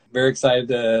Very excited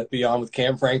to be on with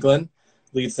Cam Franklin,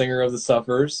 lead singer of the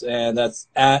Suffers, and that's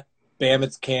at Bam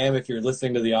It's Cam if you're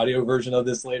listening to the audio version of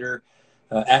this later.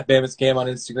 At Bam It's Cam on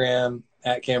Instagram,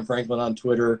 at Cam Franklin on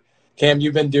Twitter. Cam,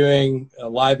 you've been doing a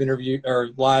live interview or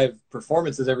live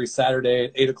performances every Saturday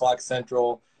at 8 o'clock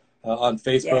Central on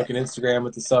Facebook and Instagram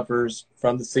with the Suffers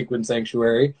from the Sequin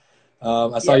Sanctuary.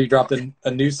 I saw you dropped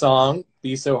a new song,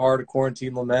 Be So Hard, a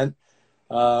Quarantine Lament.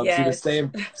 So you've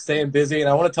been staying busy, and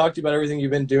I want to talk to you about everything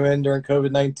you've been doing during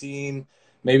COVID-19,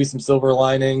 maybe some silver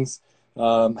linings,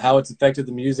 how it's affected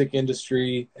the music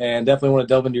industry, and definitely want to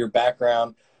delve into your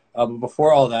background. But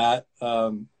before all that,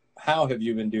 how have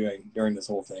you been doing during this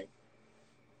whole thing?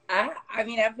 I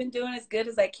mean, I've been doing as good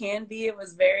as I can be. It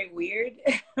was very weird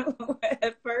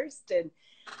at first, and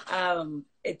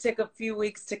it took a few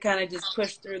weeks to kind of just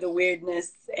push through the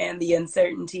weirdness and the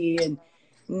uncertainty. And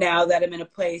now that I'm in a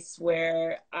place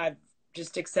where I've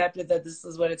just accepted that this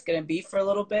is what it's going to be for a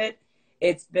little bit,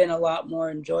 it's been a lot more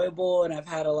enjoyable, and I've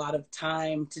had a lot of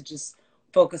time to just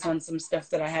focus on some stuff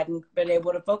that I hadn't been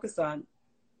able to focus on.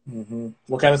 Mm-hmm.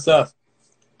 What kind of stuff?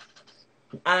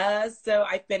 So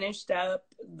I finished up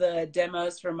the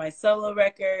demos for my solo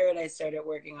record. I started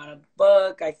working on a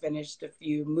book. I finished a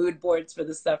few mood boards for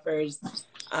the Suffers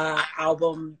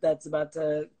album that's about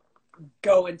to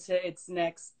go into its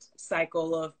next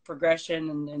cycle of progression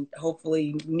and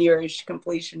hopefully nearish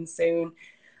completion soon.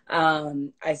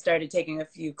 I started taking a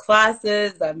few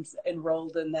classes. I'm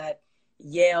enrolled in that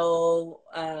Yale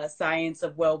Science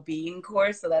of Wellbeing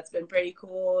course, so that's been pretty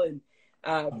cool and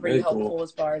pretty helpful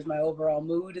as far as my overall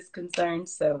mood is concerned.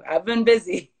 So I've been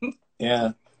busy.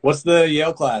 Yeah. What's the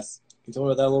Yale class? Can you tell me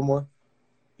about that a little more?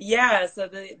 Yeah, so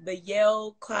the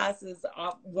Yale class is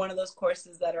one of those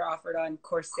courses that are offered on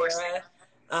Coursera,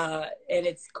 and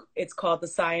it's called the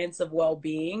Science of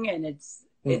Wellbeing, and it's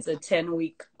a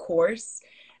 10-week course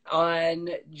on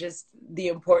just the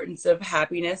importance of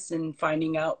happiness and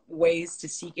finding out ways to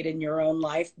seek it in your own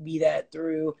life, be that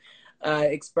through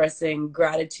expressing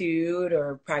gratitude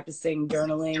or practicing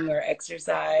journaling or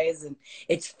exercise. And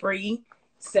it's free,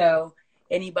 so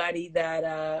anybody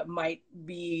that might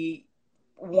be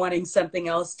wanting something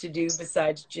else to do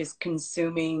besides just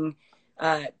consuming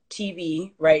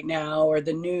TV right now or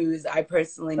the news, I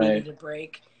personally needed a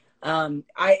break. I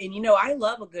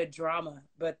love a good drama,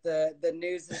 but the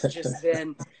news has just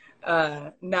been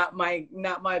not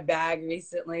my bag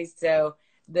recently. So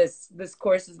this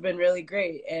course has been really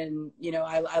great, and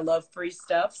I love free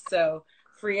stuff, so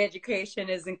free education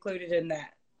is included in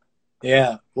that.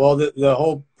 Yeah, well, the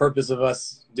whole purpose of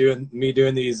us doing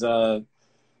these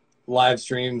live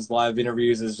streams, live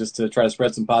interviews is just to try to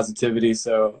spread some positivity.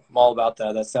 So I'm all about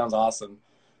that. That sounds awesome.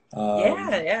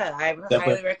 I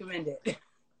highly recommend it.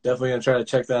 Definitely gonna try to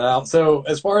check that out. So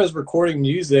as far as recording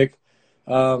music,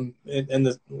 and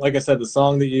like I said, the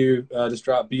song that you just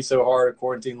dropped, "Be So Hard," a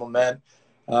Quarantine Lament.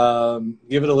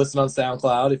 Give it a listen on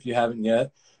SoundCloud if you haven't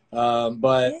yet.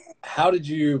 But how did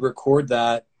you record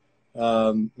that?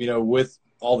 With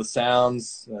all the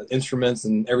sounds, instruments,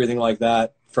 and everything like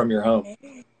that from your home.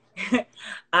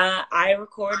 I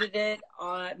recorded it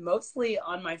mostly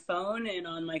on my phone and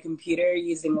on my computer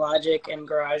using Logic and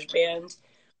GarageBand.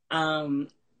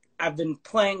 I've been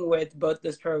playing with both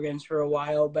those programs for a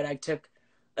while, but I took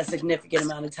a significant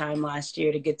amount of time last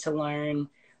year to get to learn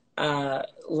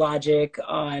Logic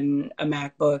on a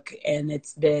MacBook, and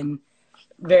it's been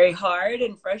very hard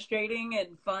and frustrating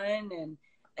and fun and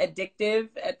addictive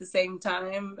at the same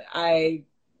time. I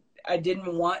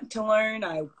didn't want to learn.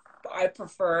 I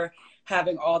prefer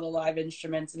having all the live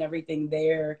instruments and everything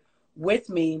there with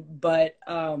me, but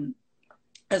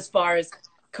as far as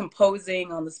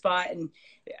composing on the spot and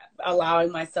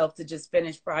allowing myself to just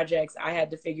finish projects, I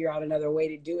had to figure out another way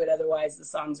to do it. Otherwise, the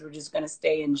songs were just going to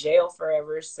stay in jail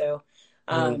forever. So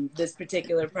this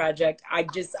particular project, I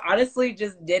just honestly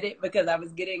just did it because I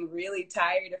was getting really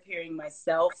tired of hearing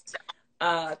myself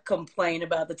complain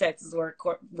about the Texas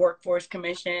Workforce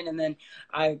Commission. And then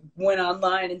I went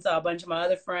online and saw a bunch of my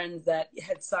other friends that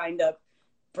had signed up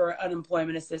for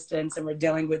unemployment assistance and were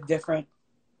dealing with different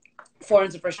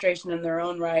forms of frustration in their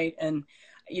own right. And,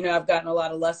 I've gotten a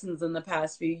lot of lessons in the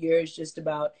past few years just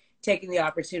about taking the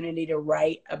opportunity to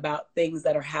write about things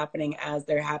that are happening as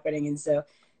they're happening. And so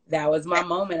that was my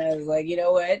moment. I was like, you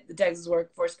know what? The Texas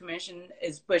Workforce Commission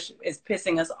is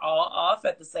pissing us all off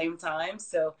at the same time.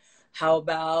 So how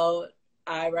about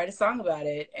I write a song about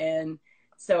it? And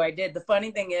so I did. The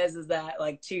funny thing is that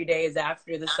like 2 days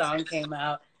after the song came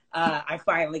out, I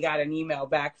finally got an email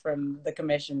back from the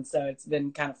commission. So it's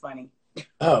been kind of funny.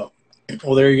 Oh,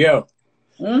 well, there you go.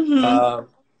 Mm-hmm.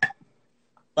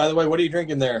 By the way, what are you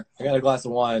drinking there? I got a glass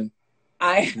of wine.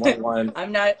 White wine.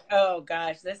 I'm not. Oh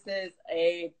gosh, this is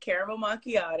a caramel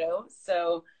macchiato.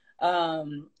 So,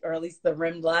 or at least the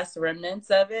last remnants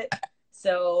of it.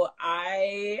 So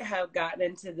I have gotten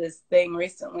into this thing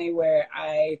recently where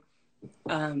I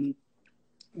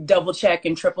double check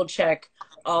and triple check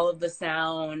all of the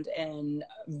sound and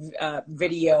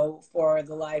video for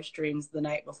the live streams the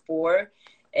night before.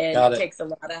 And it takes a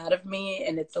lot out of me,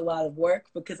 and it's a lot of work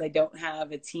because I don't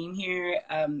have a team here.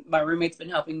 My roommate's been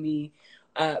helping me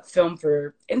film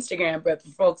for Instagram, but for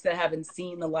folks that haven't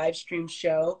seen the live stream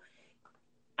show,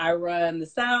 I run the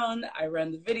sound, I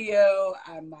run the video,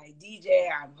 I'm my DJ,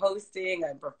 I'm hosting,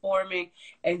 I'm performing.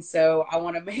 And so I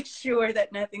want to make sure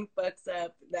that nothing fucks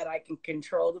up, that I can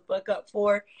control the fuck up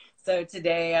for. So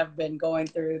today I've been going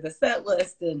through the set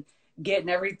list and getting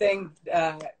everything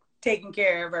taken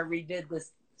care of. I redid this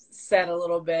set a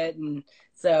little bit. And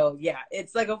so, yeah,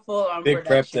 it's like a full-on big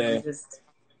production prep day. Just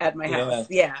at my house.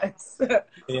 Yeah.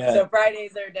 So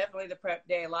Fridays are definitely the prep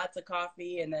day. Lots of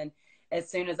coffee, and then as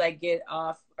soon as I get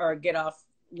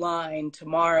offline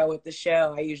tomorrow with the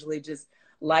show, I usually just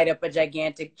light up a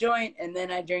gigantic joint, and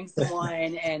then I drink some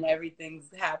wine, and everything's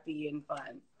happy and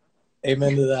fun.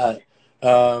 Amen to that.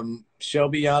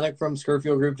 Shelby Yannick from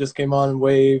Skirfield Group just came on and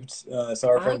waved. Saw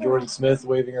our friend Jordan Smith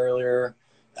waving earlier.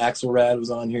 Axelrad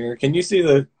was on here. Can you see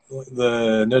the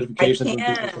notifications?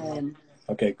 I can.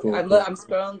 Okay, cool. I'm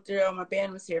scrolling through. My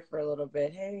band was here for a little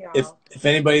bit. Hey, y'all. If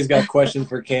anybody's got questions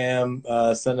for Cam,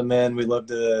 send them in. We'd love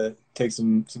to take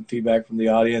some feedback from the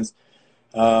audience.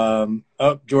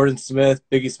 Jordan Smith,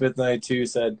 Biggie Smith 92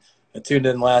 said, I tuned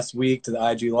in last week to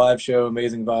the IG live show.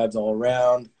 Amazing vibes all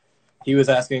around. He was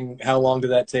asking, how long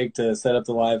did that take to set up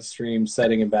the live stream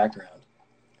setting and background?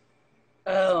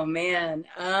 Oh, man.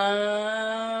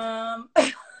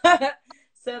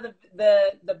 So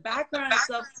the background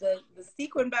itself, the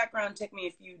sequin background took me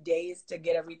a few days to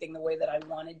get everything the way that I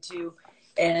wanted to.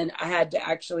 And I had to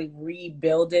actually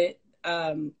rebuild it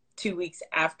 2 weeks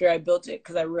after I built it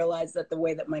because I realized that the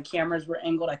way that my cameras were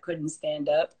angled, I couldn't stand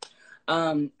up.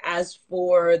 As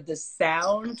for the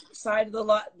sound side of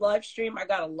the live stream, I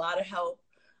got a lot of help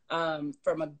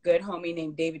from a good homie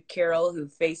named David Carroll, who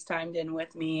FaceTimed in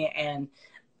with me and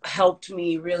helped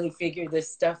me really figure this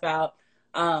stuff out.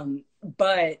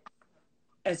 But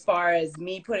as far as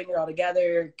me putting it all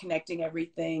together, connecting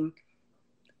everything,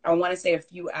 I want to say a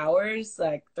few hours,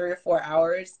 like 3 or 4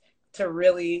 hours to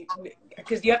really,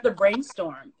 because you have to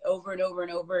brainstorm over and over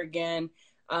and over again,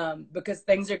 because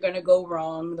things are going to go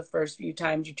wrong the first few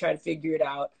times you try to figure it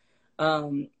out.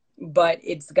 But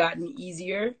it's gotten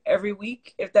easier every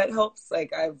week, if that helps.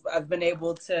 Like I've been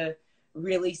able to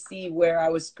really see where I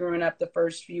was screwing up the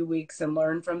first few weeks and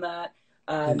learn from that.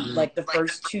 Like the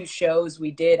first 2 shows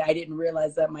we did, I didn't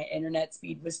realize that my internet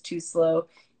speed was too slow.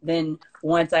 Then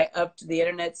once I upped the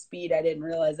internet speed, I didn't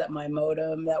realize that my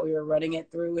modem that we were running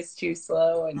it through was too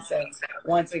slow. And so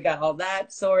once we got all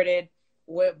that sorted,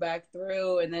 went back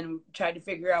through and then tried to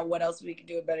figure out what else we could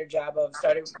do a better job of.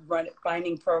 Started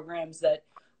finding programs that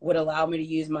would allow me to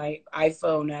use my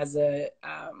iPhone as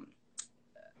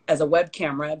a web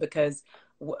camera, because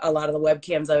a lot of the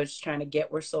webcams I was trying to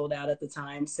get were sold out at the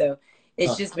time. So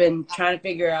it's just been trying to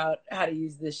figure out how to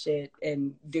use this shit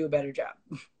and do a better job.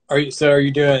 Are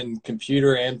you doing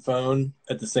computer and phone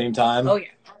at the same time? Oh yeah.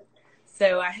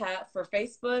 So I have for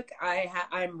Facebook,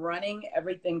 I'm running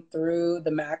everything through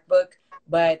the MacBook,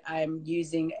 but I'm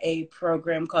using a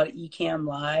program called Ecamm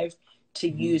Live to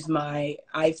use my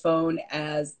iPhone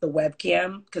as the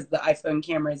webcam, because the iPhone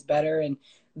camera is better, and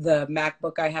the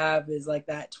MacBook I have is like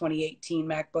that 2018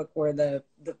 MacBook where the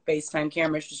FaceTime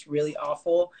camera is just really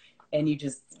awful. And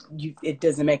it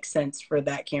doesn't make sense for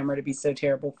that camera to be so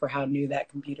terrible for how new that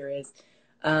computer is.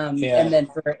 And then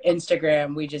for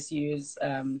Instagram, we just use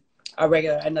another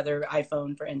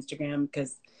iPhone for Instagram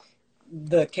because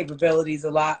the capability is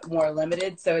a lot more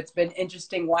limited. So it's been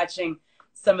interesting watching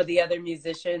some of the other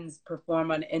musicians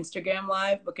perform on Instagram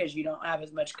Live because you don't have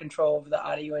as much control over the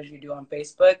audio as you do on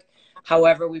Facebook.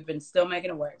 However, we've been still making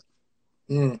it work.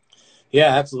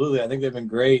 Yeah, absolutely. I think they've been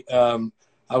great.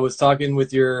 I was talking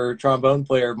with your trombone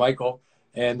player, Michael,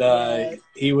 and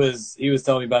he was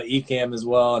telling me about Ecamm as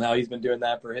well and how he's been doing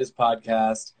that for his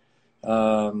podcast,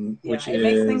 which it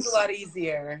makes things a lot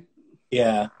easier.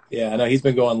 Yeah. I know he's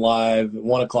been going live at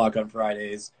 1:00 on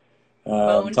Fridays,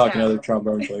 talking to other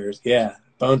trombone players. Yeah,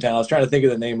 Bone Town. I was trying to think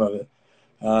of the name of it.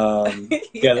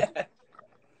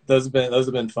 Those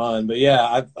have been fun. But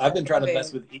yeah, I've been trying to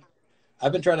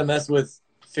mess with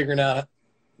figuring out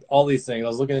all these things. I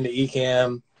was looking into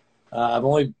Ecamm. I've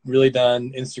only really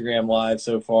done Instagram Live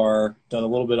so far, done a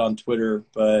little bit on Twitter,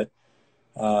 but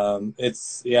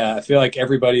I feel like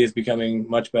everybody is becoming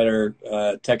much better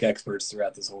tech experts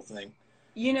throughout this whole thing.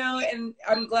 And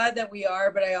I'm glad that we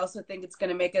are, but I also think it's going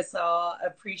to make us all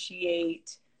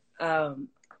appreciate um,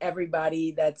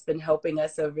 everybody that's been helping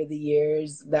us over the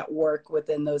years that work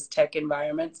within those tech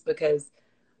environments, because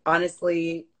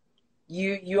honestly,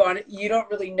 you don't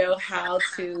really know how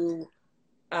to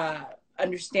uh,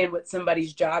 understand what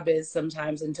somebody's job is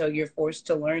sometimes until you're forced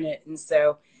to learn it. And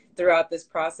so throughout this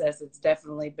process, it's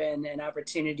definitely been an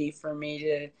opportunity for me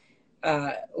to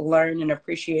learn and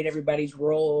appreciate everybody's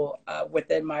role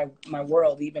within my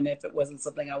world, even if it wasn't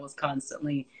something I was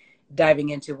constantly diving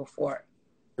into before.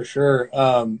 For sure.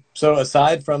 So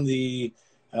aside from the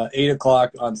 8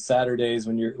 o'clock on Saturdays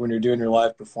when you're doing your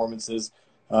live performances,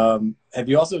 have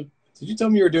you also did you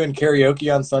tell me you were doing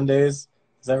karaoke on Sundays?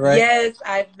 Is that right? Yes,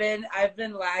 I've been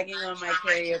lagging on my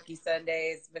karaoke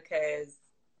Sundays because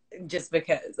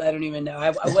I don't even know.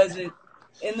 I wasn't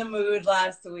in the mood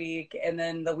last week, and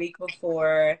then the week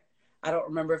before, I don't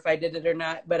remember if I did it or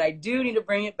not, but I do need to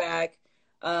bring it back.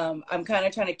 I'm kind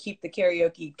of trying to keep the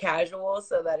karaoke casual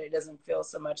so that it doesn't feel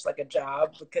so much like a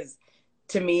job, because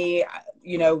to me,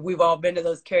 we've all been to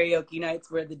those karaoke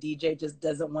nights where the DJ just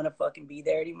doesn't want to fucking be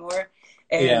there anymore.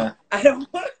 And Yeah, I don't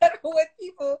want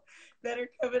people that are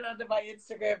coming onto my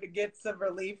Instagram to get some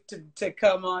relief to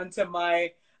come on to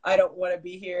my I don't want to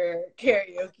be here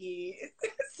karaoke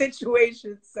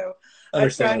situation. So I try to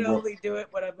understandable. only do it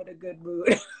when I'm in a good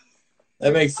mood.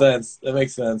 That makes sense. That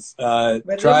makes sense. But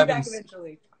it'll be back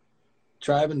eventually.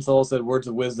 Tribe and Soul said words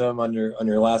of wisdom on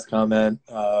your last comment.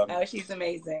 Oh, she's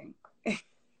amazing.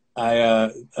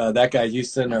 That guy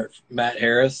Houston or Matt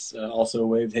Harris also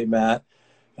waved, hey Matt.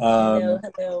 Hello, Um,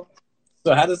 hello.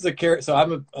 so how does so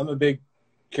I'm a big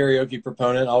karaoke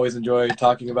proponent. Always enjoy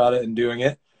talking about it and doing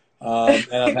it.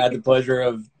 And I've had the pleasure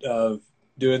of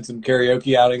doing some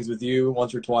karaoke outings with you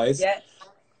once or twice, Yes,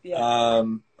 yes.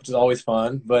 which is always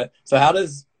fun. But so how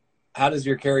does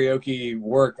your karaoke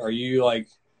work? Are you like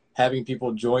having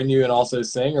people join you and also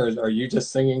sing, or are you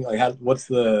just singing? Like, I've what's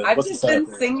the just setup been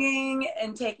there? singing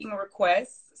and taking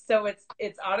requests. So it's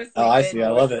Oh, honestly I been see. I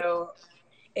more love it. so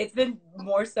it's been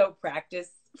more so practice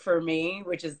for me,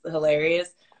 which is hilarious.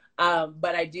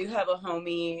 But I do have a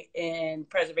homie in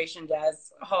Preservation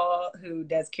Jazz Hall who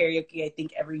does karaoke, I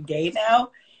think, every day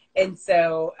now. And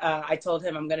so I told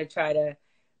him I'm going to try to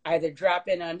either drop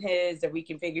in on his or we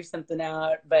can figure something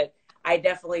out. But I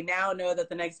definitely now know that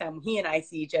the next time he and I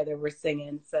see each other, we're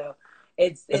singing. So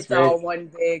That's it's great. all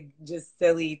one big, just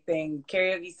silly thing.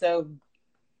 Karaoke's so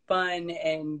fun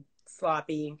and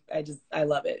sloppy. I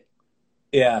love it.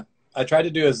 Yeah, I tried to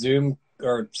do a Zoom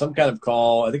or some kind of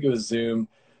call. I think it was Zoom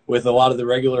with a lot of the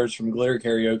regulars from Glitter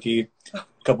Karaoke a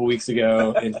couple weeks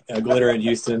ago in Glitter in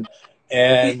Houston,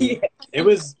 and Yeah.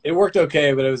 it worked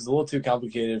okay, but it was a little too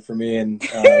complicated for me, and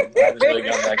I haven't really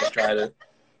gone back and tried it.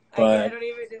 But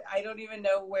I don't even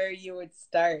know where you would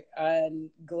start on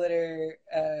glitter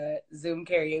Zoom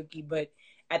karaoke, but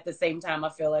at the same time, I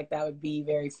feel like that would be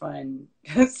very fun.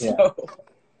 yeah, So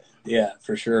yeah,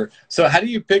 for sure. So how do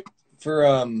you pick for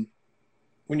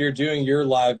when you're doing your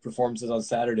live performances on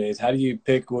Saturdays? How do you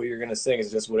pick what you're gonna sing? Is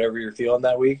it just whatever you're feeling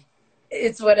that week?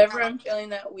 it's whatever I'm feeling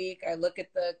that week. I look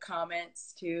at the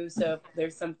comments too. So if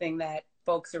there's something that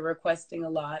folks are requesting a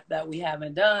lot that we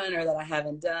haven't done or that I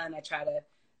haven't done, I try to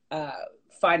uh,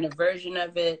 find a version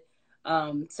of it.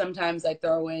 Sometimes I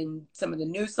throw in some of the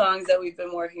new songs that we've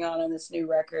been working on this new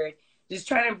record, just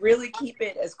trying to really keep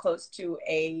it as close to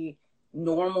a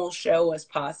normal show as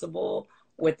possible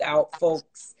without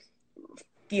folks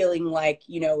feeling like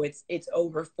it's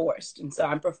overforced. And so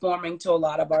I'm performing to a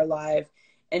lot of our live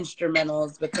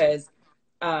instrumentals because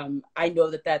I know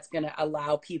that that's going to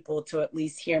allow people to at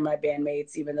least hear my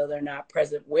bandmates even though they're not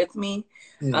present with me.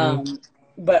 Mm-hmm. um,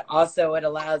 but also it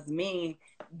allows me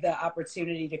the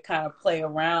opportunity to kind of play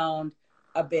around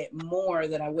a bit more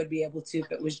than I would be able to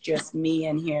if it was just me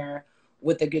in here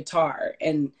with a guitar.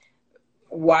 And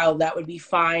while that would be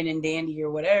fine and dandy or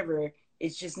whatever,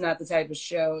 it's just not the type of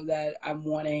show that I'm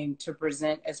wanting to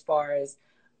present as far as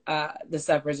the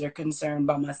suffers are concerned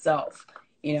by myself.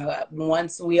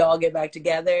 Once we all get back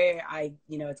together,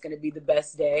 it's going to be the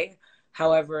best day.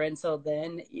 However, until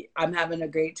then, I'm having a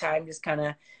great time just kind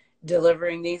of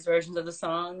delivering these versions of the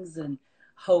songs and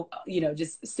hope,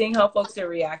 just seeing how folks are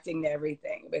reacting to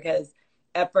everything. Because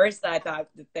at first I thought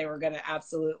that they were going to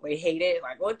absolutely hate it.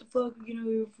 Like, what the fuck,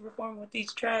 you're performing with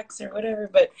these tracks or whatever.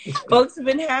 But folks have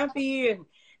been happy. And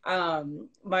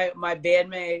my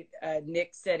bandmate, Nick,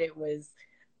 said it was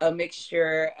a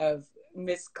mixture of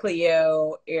Miss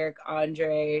Cleo, Eric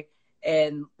Andre,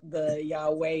 and the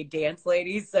Yahweh dance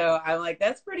ladies. So I'm like,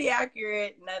 that's pretty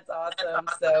accurate and that's awesome.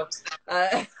 So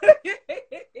I'm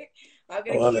I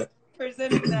gonna love keep it.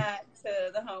 presenting that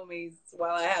to the homies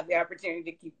while I have the opportunity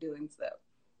to keep doing so.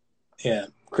 Yeah,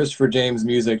 Christopher James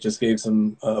Music just gave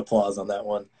some applause on that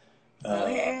one. Oh,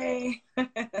 hey.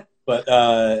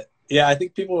 But yeah, I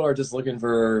think people are just looking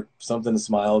for something to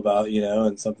smile about, you know,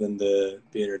 and something to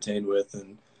be entertained with.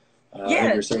 And I think Yeah,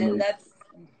 you're and certainly, that's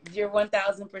you're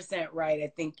 1000% right. I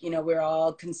think, we're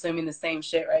all consuming the same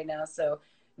shit right now. So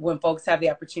when folks have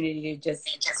the opportunity to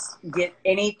just get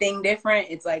anything different,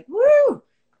 it's like, woo,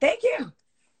 thank you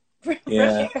for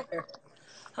yeah. share.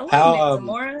 Hello, How, Nick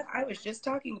Zamora. I was just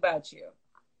talking about you.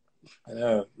 I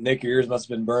know, Nick, your ears must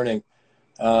have been burning.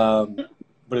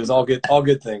 But it was all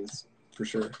good things for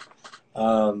sure.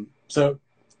 So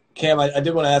Cam, I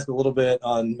did want to ask a little bit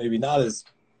on maybe not as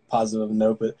positive a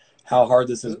note, but how hard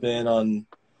this has been on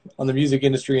the music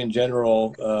industry in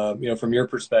general, you know, from your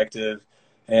perspective,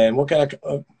 and what kind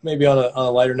of maybe on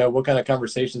a lighter note, what kind of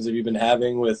conversations have you been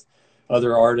having with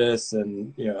other artists,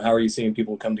 and you know, how are you seeing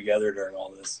people come together during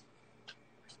all this?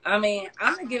 I mean,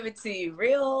 I'm gonna give it to you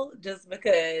real just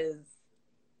because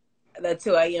that's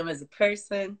who I am as a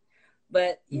person.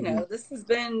 But, Mm-hmm. this has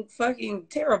been fucking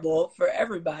terrible for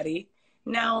everybody.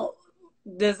 Now,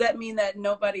 does that mean that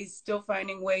nobody's still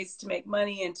finding ways to make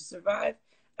money and to survive?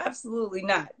 Absolutely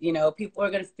not. People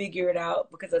are going to figure it out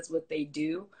because that's what they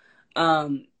do.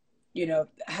 Um,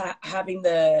 having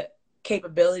the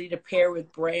capability to pair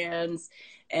with brands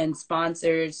and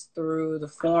sponsors through the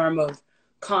form of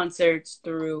concerts,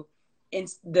 through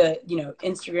the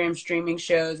Instagram streaming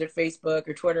shows or Facebook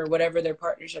or Twitter, whatever their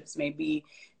partnerships may be,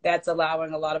 that's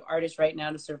allowing a lot of artists right now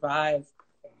to survive,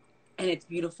 and it's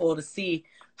beautiful to see.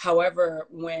 However,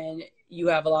 when you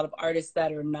have a lot of artists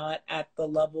that are not at the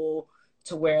level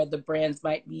to where the brands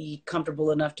might be comfortable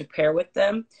enough to pair with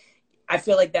them, I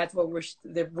feel like that's where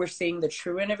we're seeing the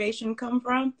true innovation come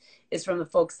from, is from the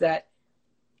folks that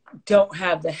don't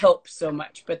have the help so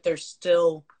much, but they're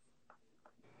still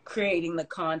creating the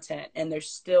content and they're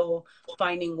still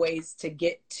finding ways to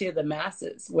get to the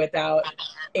masses without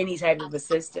any type of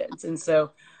assistance. And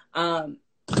so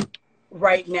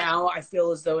right now I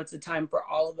feel as though it's a time for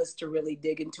all of us to really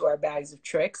dig into our bags of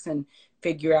tricks and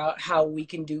figure out how we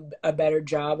can do a better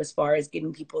job as far as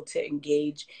getting people to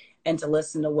engage and to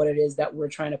listen to what it is that we're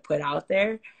trying to put out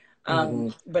there. Mm-hmm.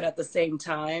 But at the same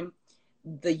time,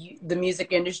 the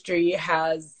music industry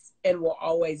has and will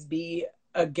always be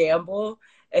a gamble.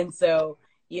 And so,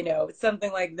 something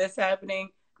like this happening,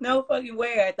 no fucking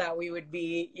way I thought we would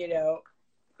be,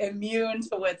 immune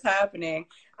to what's happening.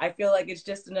 I feel like it's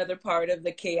just another part of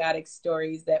the chaotic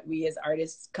stories that we as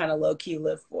artists kind of low key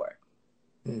live for.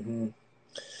 Mm-hmm.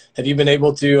 Have you been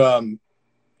able to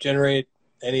generate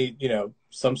any, you know,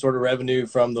 some sort of revenue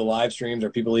from the live streams? Or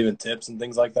people leaving tips and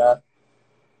things like that?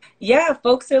 Yeah,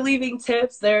 folks are leaving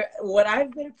tips. What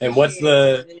I've been And what's appreciating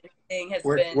more the than anything has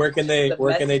where been can just they the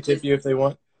where can they tip messages. you if they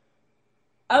want?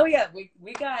 Oh yeah, we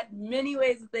got many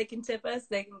ways that they can tip us.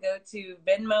 They can go to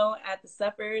Venmo at the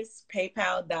Suffers,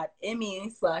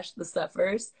 PayPal.me/the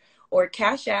Suffers, or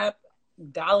Cash App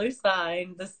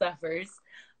 $ the Suffers.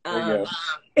 There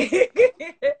you go.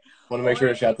 Want to make Or sure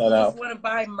to shout if that you just out. want to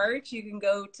buy merch, you can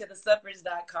go to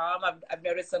thesuffers.com. I've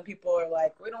noticed some people are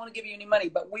like, we don't want to give you any money,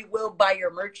 but we will buy your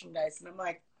merchandise. And I'm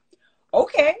like,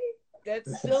 okay,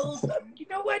 that's still, you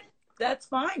know what? That's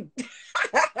fine.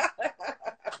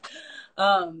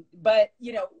 But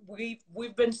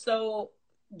we've been so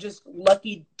just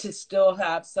lucky to still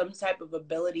have some type of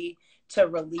ability to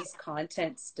release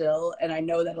content still. And I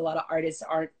know that a lot of artists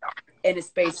aren't in a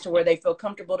space to where they feel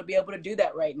comfortable to be able to do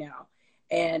that right now.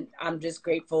 And I'm just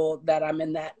grateful that I'm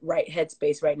in that right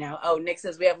headspace right now. Oh, Nick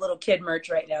says we have little kid merch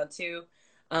right now too.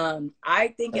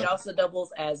 I think it also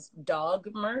doubles as dog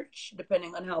merch,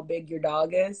 depending on how big your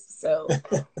dog is. So,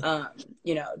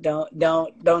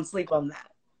 don't sleep on that.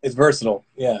 It's versatile.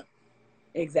 Yeah,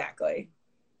 Exactly.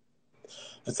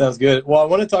 that sounds good. Well, I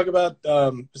want to talk about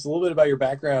just a little bit about your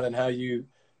background and how you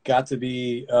got to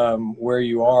be where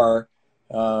you are.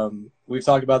 We've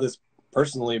talked about this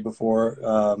personally before,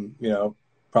 you know,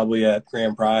 probably at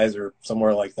Grand Prize or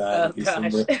somewhere like that Oh in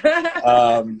December.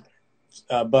 gosh.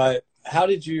 But how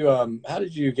did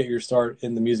you get your start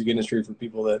in the music industry for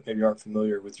people that maybe aren't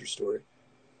familiar with your story?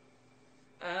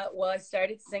 Well, I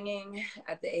started singing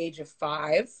at the age of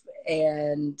 5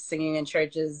 and singing in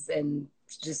churches and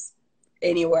just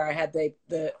anywhere I had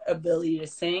the ability to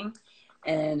sing.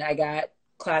 And I got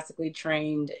classically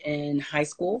trained in high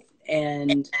school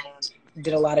and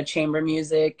did a lot of chamber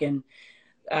music and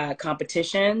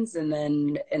competitions. And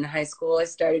then in high school, I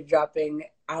started dropping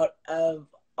out of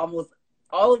almost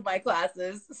all of my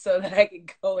classes so that I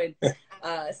could go and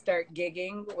start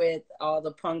gigging with all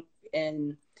the punk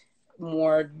and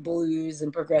more blues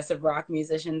and progressive rock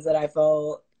musicians that I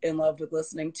fell in love with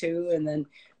listening to. And then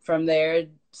from there,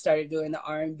 started doing the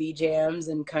R&B jams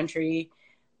and country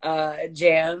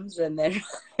jams, and then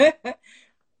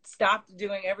stopped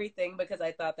doing everything because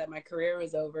I thought that my career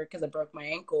was over because I broke my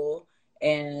ankle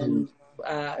and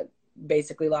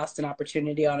basically lost an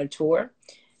opportunity on a tour.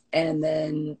 And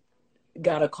then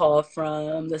got a call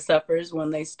from the Suffers when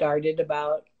they started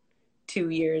about 2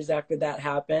 years after that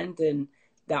happened. And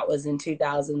that was in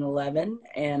 2011.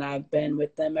 And I've been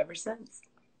with them ever since.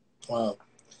 Wow.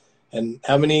 And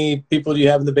how many people do you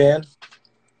have in the band?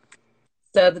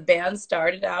 So the band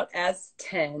started out as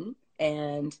 10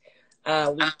 and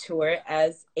we tour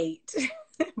as 8,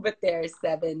 but there are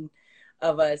 7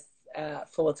 of us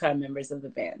full-time members of the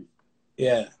band.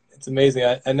 Yeah, it's amazing.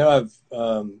 I know I've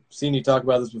seen you talk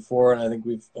about this before, and I think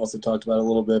we've also talked about it a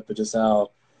little bit, but just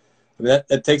how I mean,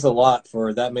 that takes a lot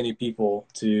for that many people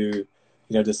to,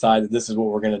 decide that this is what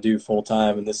we're going to do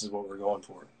full-time and this is what we're going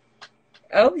for.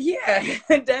 Oh, yeah,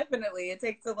 definitely. It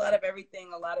takes a lot of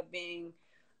everything, a lot of being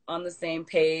on the same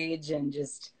page and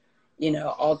just,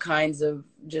 all kinds of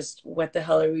just what the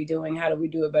hell are we doing? How do we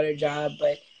do a better job?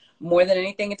 But more than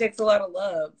anything, it takes a lot of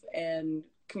love and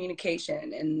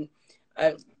communication. And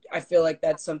I feel like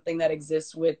that's something that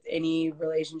exists with any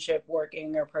relationship,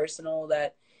 working or personal,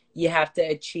 that you have to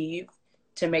achieve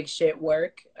to make shit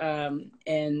work.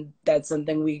 And that's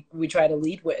something we try to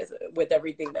lead with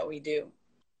everything that we do.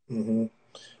 Mm-hmm.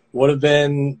 What's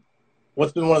been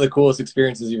one of the coolest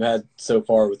experiences you've had so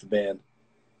far with the band?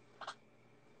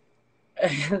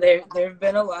 There've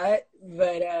been a lot,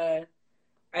 but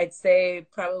I'd say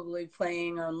probably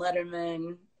playing on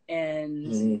Letterman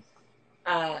and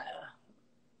our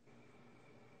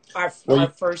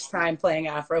first time playing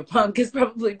Afropunk is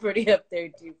probably pretty up there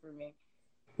too for me.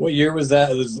 What year was that?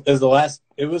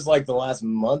 It was like the last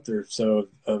month or so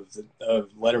of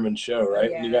Letterman's show,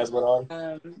 right? Yeah. When you guys went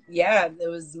on? Yeah, it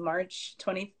was March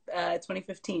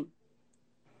 2015.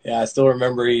 Yeah, I still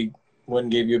remember he went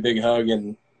and gave you a big hug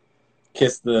and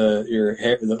kissed your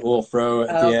hair, the little fro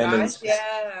at the end. Gosh,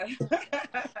 yeah.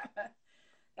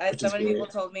 So many people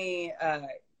told me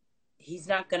he's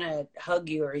not gonna hug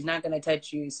you or he's not gonna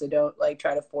touch you, so don't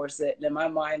try to force it. And in my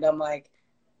mind, I'm like,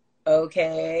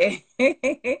 okay.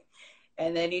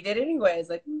 And then he did anyways.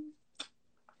 Like,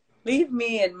 leave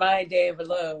me and my Dave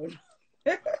alone.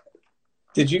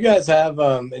 Did you guys have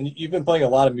and you've been playing a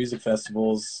lot of music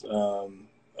festivals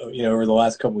over the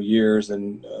last couple of years,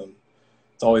 and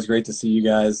it's always great to see you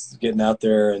guys getting out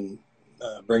there and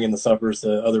bringing the Suffers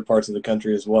to other parts of the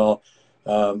country as well.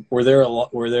 Were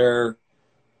there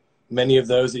many of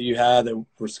those that you had that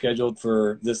were scheduled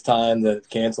for this time that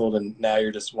canceled, and now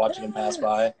you're just watching them pass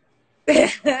by?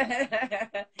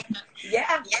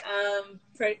 Yeah,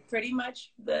 pretty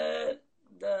much the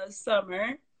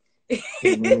summer.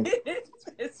 Mm-hmm.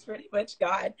 It's pretty much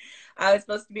gone. I was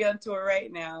supposed to be on tour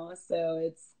right now, so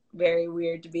it's very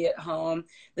weird to be at home.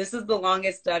 This is the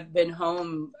longest I've been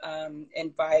home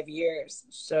in 5 years,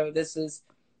 so this is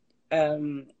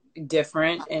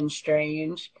different and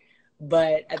strange,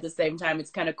 but at the same time,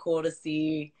 it's kind of cool to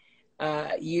see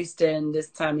Houston this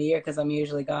time of year because I'm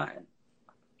usually gone.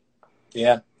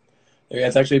 Yeah,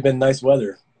 it's actually been nice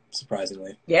weather,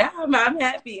 surprisingly. Yeah, I'm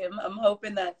happy. I'm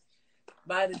hoping that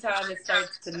by the time it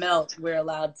starts to melt, we're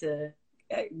allowed to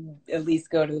at least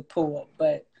go to the pool,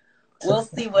 but we'll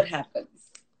see what happens.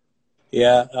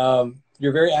 Yeah,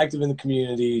 you're very active in the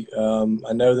community.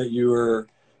 I know that you were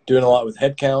doing a lot with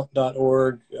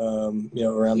headcount.org,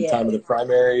 around the time of the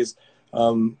primaries. I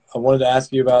wanted to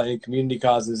ask you about any community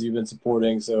causes you've been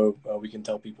supporting so we can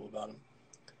tell people about them.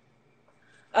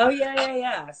 Oh,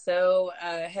 yeah. So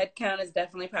Headcount is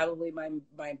definitely probably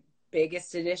my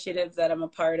biggest initiative that I'm a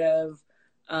part of,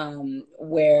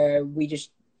 where we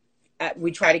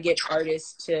try to get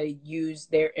artists to use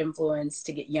their influence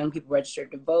to get young people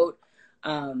registered to vote.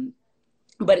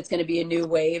 But it's going to be a new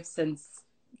wave since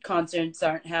concerts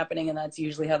aren't happening, and that's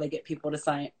usually how they get people to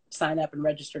sign up and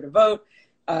register to vote.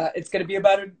 It's going to be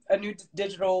about a new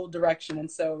digital direction. And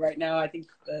so right now, I think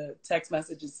the text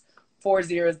message is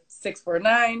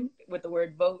 40649 with the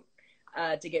word vote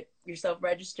to get yourself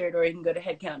registered, or you can go to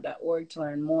headcount.org to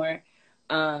learn more.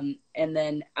 And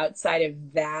then outside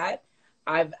of that,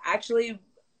 I've actually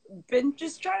been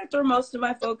just trying to throw most of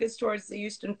my focus towards the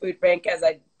Houston Food Bank as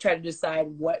I try to decide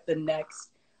what the next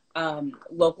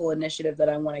local initiative that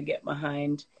I want to get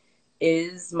behind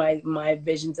is. My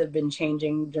visions have been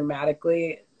changing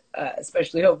dramatically,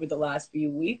 especially over the last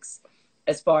few weeks.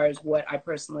 as far as what I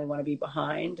personally want to be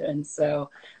behind. And so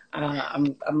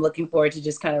I'm looking forward to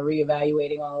just kind of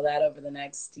reevaluating all of that over the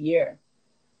next year.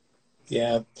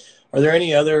 Yeah. Are there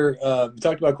any other, we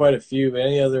talked about quite a few, but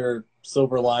any other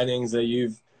silver linings that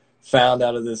you've found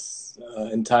out of this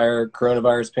entire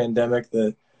coronavirus pandemic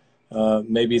that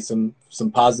maybe some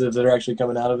positives that are actually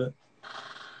coming out of it?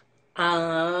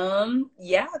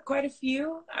 Yeah, quite a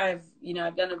few. I've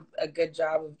done a good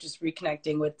job of just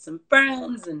reconnecting with some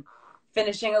friends and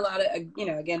finishing a lot of,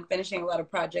 again, finishing a lot of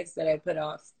projects that I put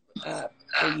off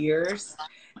for years.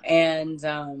 And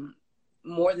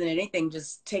more than anything,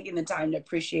 just taking the time to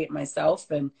appreciate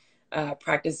myself and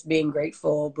practice being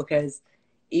grateful, because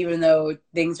even though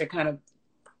things are kind of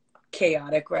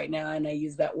chaotic right now, and I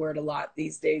use that word a lot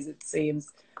these days, it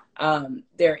seems,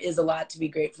 there is a lot to be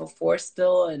grateful for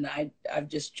still. And I've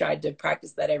just tried to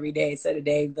practice that every day. So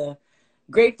today, the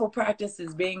grateful practice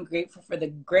is being grateful for the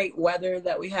great weather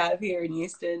that we have here in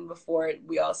Houston before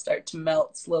we all start to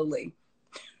melt slowly.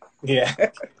 Yeah,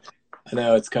 I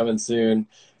know it's coming soon.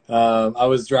 I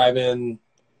was driving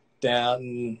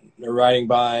down or riding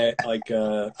by like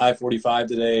I-45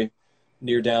 today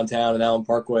near downtown and Allen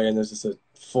Parkway, and there's just a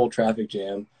full traffic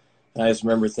jam. And I just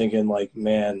remember thinking, like,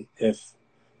 man,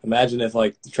 imagine if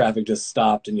like the traffic just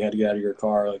stopped and you had to get out of your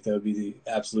car, like that would be the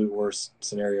absolute worst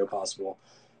scenario possible.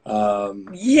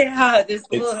 Yeah, just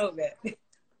a little bit.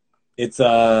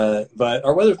 But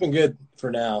our weather's been good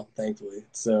for now, thankfully.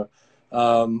 So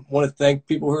want to thank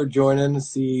people who are joining.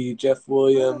 See Jeff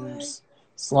Williams,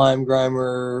 Slime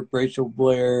Grimer, Rachel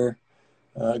Blair,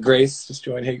 Grace just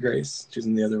joined. Hey, Grace, she's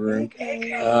in the other room.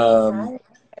 Hi.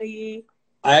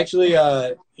 I actually,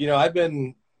 I've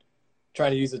been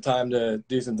trying to use the time to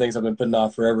do some things I've been putting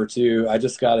off forever too. I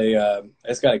just got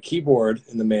a keyboard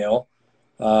in the mail,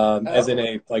 as in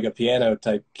a piano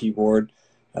type keyboard.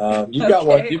 You've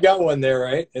got one there,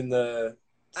 right? In the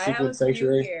Sequence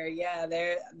Sanctuary. Here. Yeah,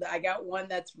 I got one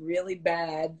that's really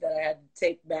bad that I had to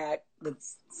take back,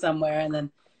 that's somewhere, and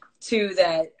then two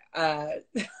that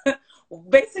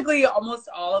basically almost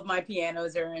all of my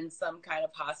pianos are in some kind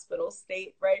of hospital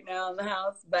state right now in the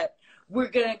house, but we're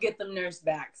gonna get them nursed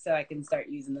back so I can start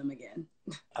using them again.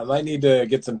 I might need to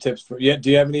get some tips for you.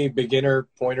 Do you have any beginner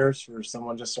pointers for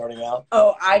someone just starting out?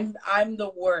 Oh, I'm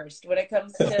the worst when it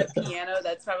comes to piano.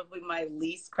 That's probably my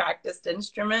least practiced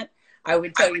instrument. I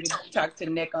would tell you to talk to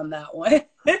Nick on that one.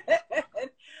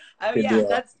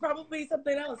 That's probably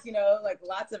something else, like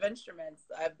lots of instruments.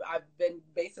 I've been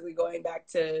basically going back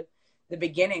to the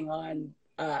beginning on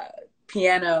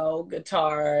piano,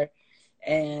 guitar,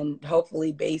 and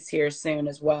hopefully bass here soon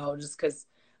as well, just because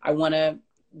I want to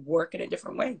work in a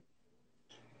different way.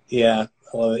 Yeah.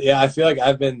 Well, yeah, I feel like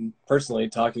I've been personally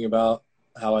talking about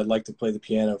how I'd like to play the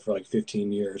piano for like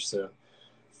 15 years. So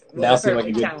now seems like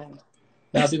a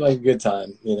good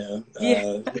time, Yeah.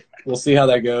 We'll see how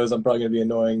that goes. I'm probably going to be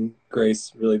annoying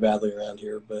Grace really badly around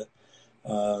here, but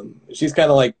she's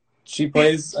kind of like, she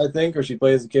plays, I think, or she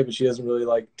plays as a kid, but she doesn't really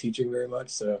like teaching very much.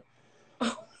 So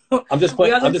I'm just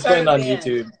playing on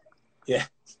YouTube. Yeah.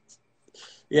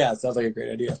 Yeah. It sounds like a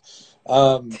great idea.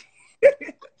 And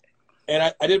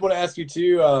I did want to ask you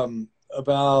too,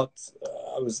 about,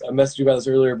 I messaged you about this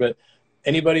earlier, but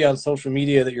anybody on social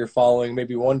media that you're following,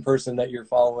 maybe one person that you're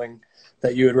following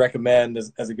that you would recommend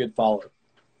as a good follow?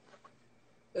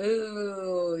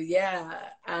 Ooh, yeah.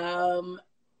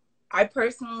 I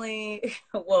personally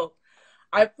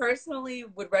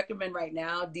would recommend right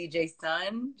now DJ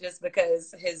Sun, just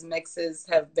because his mixes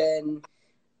have been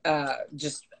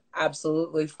just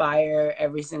absolutely fire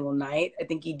every single night. I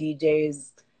think he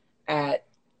DJs at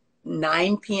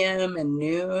 9 p.m. and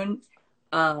noon.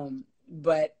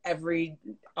 But every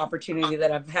opportunity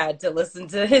that I've had to listen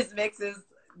to his mixes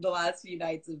the last few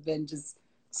nights have been just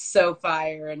so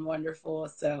fire and wonderful.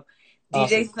 So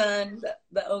awesome. DJ Sun,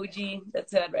 the OG,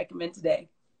 that's what I'd recommend today.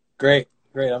 Great.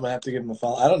 I'm going to have to give him a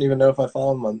follow. I don't even know if I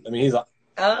follow him he's on.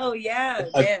 Oh, yeah.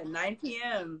 9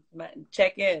 p.m.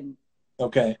 Check in.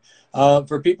 Okay.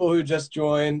 For people who just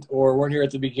joined or weren't here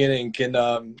at the beginning,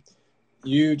 can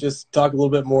you just talk a little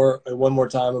bit more, one more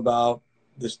time, about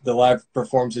the live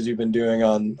performances you've been doing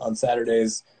on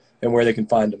Saturdays and where they can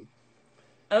find them?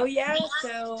 Oh, yeah.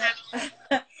 So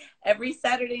every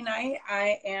Saturday night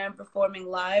I am performing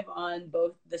live on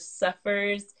both the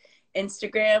Suffers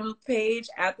Instagram page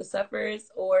at the Suffers,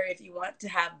 or if you want to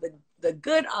have the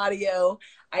good audio,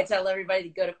 I tell everybody to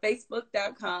go to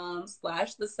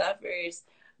facebook.com/the Suffers.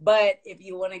 But if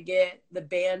you want to get the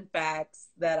band facts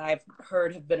that I've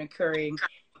heard have been occurring,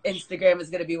 Instagram is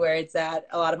going to be where it's at.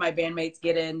 A lot of my bandmates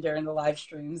get in during the live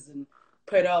streams and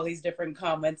put all these different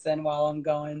comments in while I'm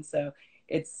going. So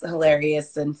it's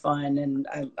hilarious and fun, and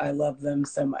I love them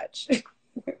so much.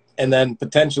 And then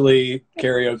potentially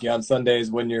karaoke on Sundays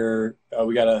when you're,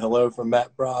 we got a hello from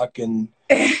Matt Brock and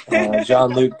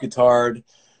Jean-Luc Guitard,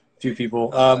 a few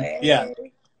people. Yeah,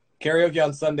 karaoke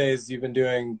on Sundays you've been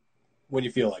doing when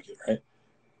you feel like it, right?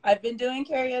 I've been doing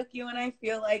karaoke when I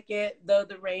feel like it, though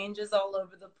the range is all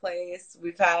over the place.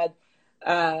 We've had,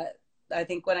 I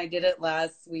think when I did it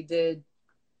last, we did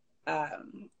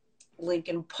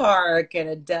Linkin Park and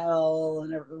Adele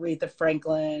and Aretha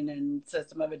Franklin and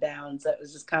System of a Down. So it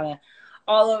was just kind of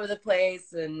all over the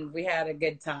place, and we had a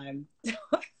good time.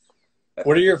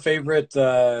 What are your favorite,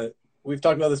 we've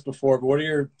talked about this before, but what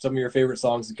are some of your favorite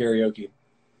songs in karaoke?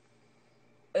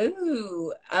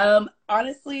 Ooh,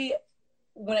 honestly,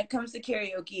 when it comes to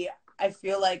karaoke, I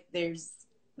feel like there's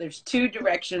two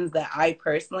directions that I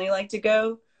personally like to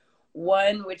go.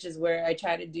 One, which is where I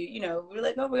try to do, we're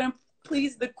like, oh, we're going to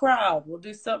please the crowd. We'll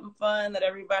do something fun that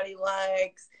everybody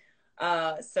likes.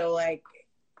 So like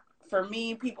for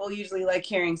me, people usually like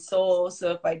hearing soul.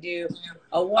 So if I do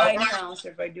a Winehouse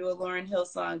or if I do a Lauryn Hill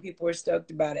song, people are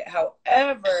stoked about it.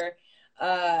 However,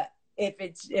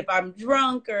 if I'm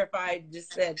drunk or if I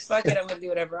just said, fuck it, I'm going to do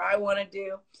whatever I want to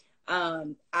do.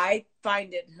 I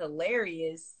find it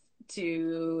hilarious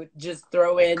to just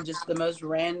throw in just the most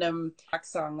random rock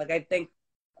song. Like I think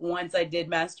once I did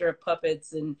Master of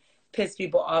Puppets and pissed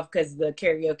people off because the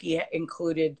karaoke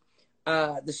included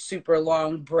the super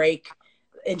long break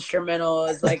instrumental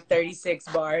is like 36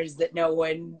 bars that no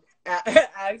one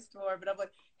asked for. But I'm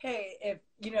like, hey, if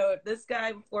this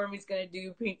guy before me is gonna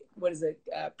do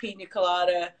Pina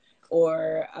Colada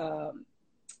or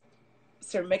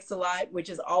Sir Mix-a-Lot, which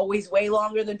is always way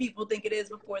longer than people think it is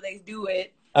before they do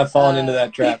it. I've fallen into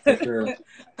that trap for sure.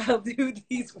 I'll do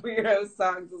these weirdo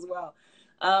songs as well.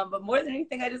 But more than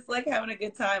anything, I just like having a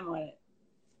good time on it.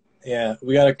 Yeah,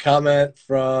 we got a comment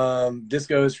from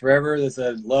Discos Forever that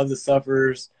said, love the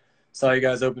Suffers. Saw you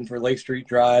guys open for Lake Street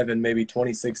Drive in maybe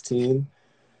 2016.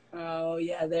 Oh,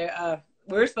 yeah.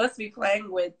 We're supposed to be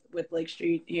playing with Lake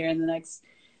Street here in the next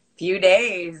few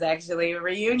days, actually, a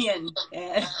reunion.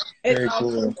 And very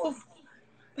cool.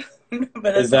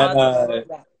 But is that,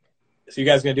 awesome. So you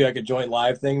guys going to do like a joint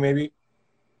live thing maybe?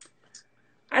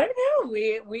 I don't know.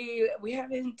 We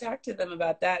haven't talked to them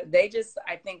about that. They just,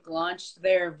 I think, launched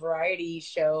their variety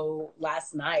show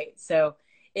last night. So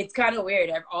it's kind of weird.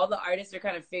 All the artists are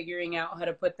kind of figuring out how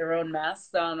to put their own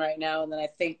masks on right now. And then I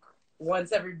think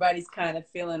once everybody's kind of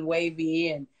feeling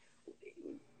wavy, and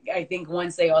I think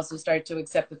once they also start to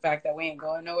accept the fact that we ain't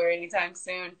going nowhere anytime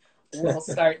soon, we'll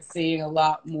start seeing a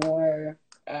lot more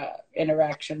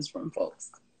interactions from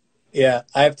folks. Yeah,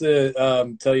 I have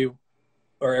to tell you,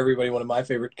 or everybody, one of my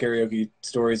favorite karaoke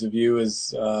stories of you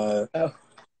is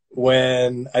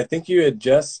when I think you had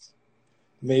just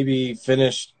maybe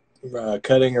finished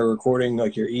cutting or recording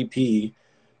like your EP,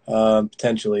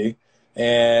 potentially,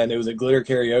 and it was at Glitter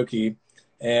Karaoke,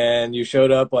 and you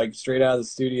showed up like straight out of the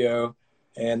studio,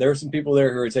 and there were some people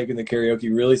there who were taking the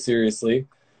karaoke really seriously.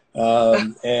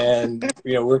 And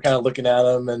we're kind of looking at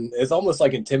them, and it's almost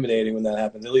like intimidating when that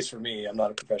happens, at least for me. I'm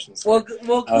not a professional singer.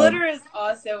 Well, Glitter is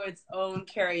also its own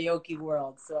karaoke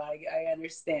world, so I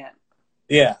understand.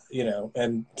 Yeah,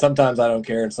 and sometimes I don't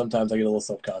care, and sometimes I get a little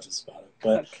self-conscious about it.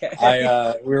 But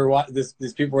okay. We were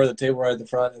these people were at the table right at the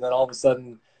front, and then all of a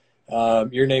sudden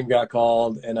your name got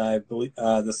called, and I believe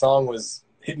the song was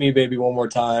 "Hit Me Baby One More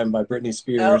Time" by Britney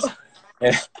Spears.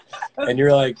 And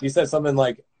you're like, you said something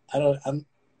like,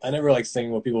 I never like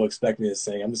sing what people expect me to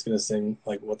sing. I'm just going to sing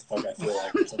like what the fuck I feel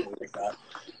like or something like that.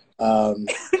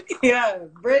 Yeah,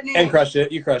 Britney. And crushed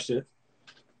it. You crushed it.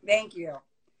 Thank you.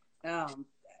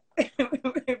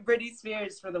 Britney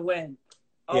Spears for the win.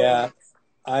 Yeah.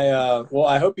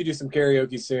 I hope you do some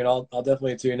karaoke soon. I'll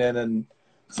definitely tune in and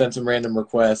send some random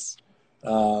requests.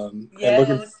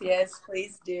 Yes,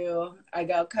 please do.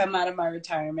 I'll come out of my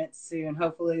retirement soon.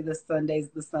 Hopefully this Sunday's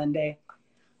the Sunday.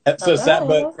 So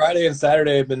but Friday and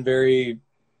Saturday have been very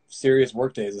serious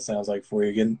work days, it sounds like, for you,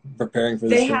 again, preparing for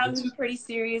this. They have been pretty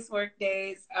serious work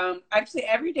days. Actually,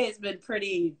 every day has been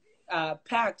pretty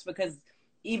packed because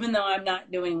even though I'm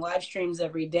not doing live streams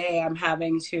every day, I'm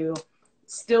having to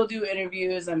still do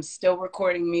interviews. I'm still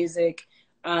recording music.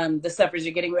 The Suffers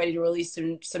are getting ready to release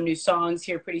some new songs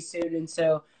here pretty soon. And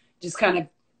so just kind of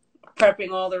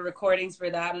prepping all the recordings for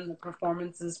that and the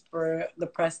performances for the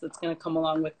press that's going to come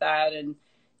along with that, and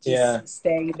just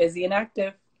staying busy and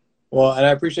active. Well, and I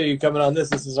appreciate you coming on this.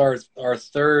 This is our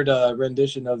third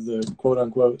rendition of the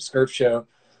quote-unquote Scurf Show.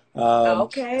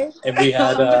 Okay. And we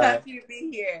had I'm happy to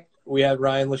be here. We had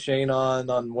Ryan Lashane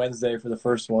on Wednesday for the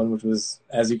first one, which was,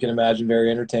 as you can imagine, very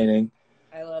entertaining.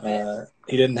 I love it.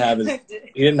 He didn't have his front tooth in.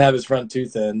 He didn't have his front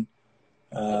tooth in.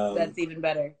 That's even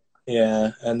better.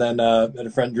 Yeah, and then had a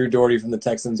friend Drew Doherty from the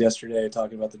Texans yesterday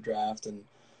talking about the draft, and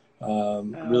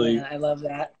really, man, I love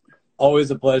that.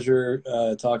 always a pleasure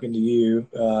talking to you.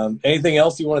 Anything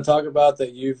else you want to talk about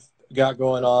that you've got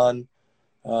going on,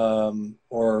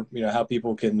 or how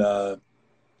people can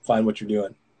find what you're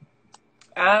doing?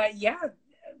 Yeah,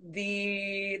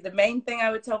 the main thing I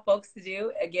would tell folks to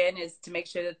do again is to make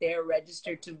sure that they are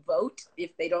registered to vote.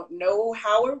 If they don't know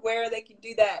how or where they can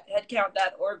do that,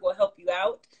 headcount.org will help you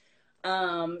out.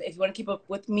 If you want to keep up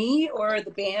with me or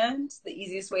the band, the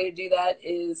easiest way to do that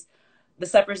is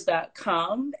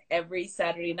thesuffers.com every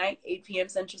Saturday night, 8 p.m.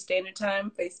 Central Standard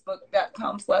Time,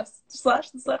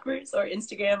 facebook.com/thesuffers, or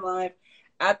Instagram Live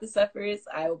at the Suffers.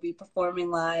 I will be performing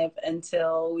live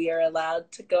until we are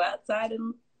allowed to go outside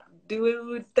and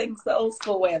do things the old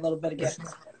school way a little bit again.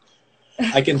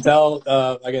 I can tell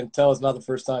it's not the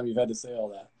first time you've had to say all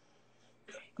that.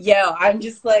 Yeah, I'm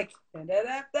just like, no.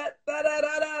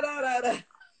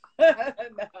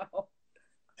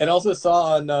 And also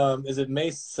saw on, is it May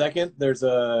 2nd, there's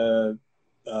a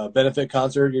benefit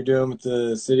concert you're doing with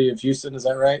the city of Houston. Is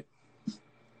that right?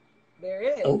 There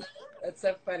is. Oh. That's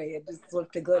so funny. It just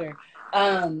slipped to glitter.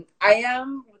 I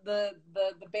am, the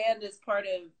band is part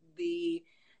of the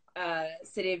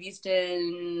City of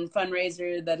Houston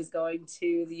fundraiser that is going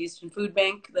to the Houston Food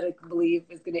Bank that I believe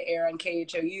is going to air on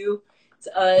KHOU. It's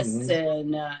us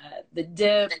and the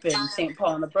Dip and St.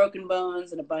 Paul and the Broken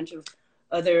Bones and a bunch of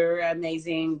other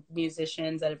amazing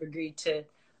musicians that have agreed to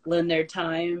lend their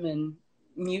time and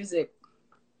music.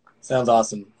 Sounds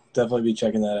awesome. Definitely be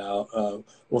checking that out.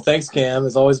 Well, thanks, Cam.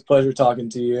 It's always a pleasure talking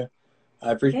to you.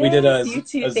 I appreciate. We did a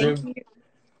Zoom.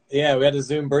 Yeah, we had a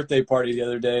Zoom birthday party the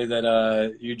other day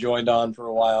that you joined on for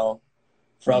a while.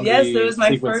 It was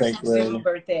my first Zoom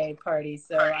birthday party.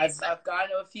 So I've gone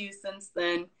to a few since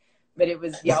then. But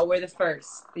y'all were the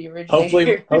first, the original.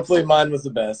 Hopefully mine was the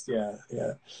best. Yeah.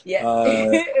 It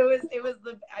was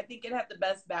I think it had the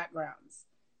best backgrounds,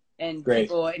 and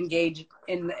people engage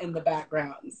in the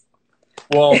backgrounds.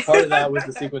 Well, part of that was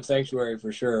the Sequence Sanctuary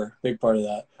for sure. Big part of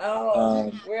that.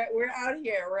 Oh, we're out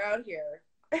here. We're out here.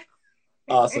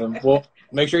 Awesome. Well,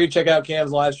 make sure you check out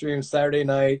Cam's live stream Saturday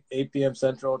night, 8 p.m.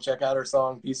 Central. Check out her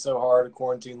song "Be So Hard," a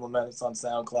quarantine lament. It's on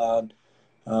SoundCloud.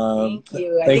 Thank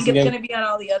you. I think it's going to be on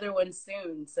all the other ones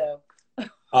soon. So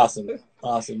awesome.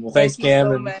 Well, thanks, Cam,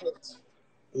 so and much.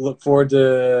 Look forward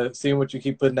to seeing what you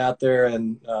keep putting out there,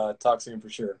 and talk soon for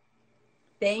sure.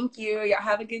 Thank you. Y'all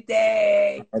have a good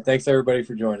day. Thanks everybody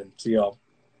for joining. See y'all.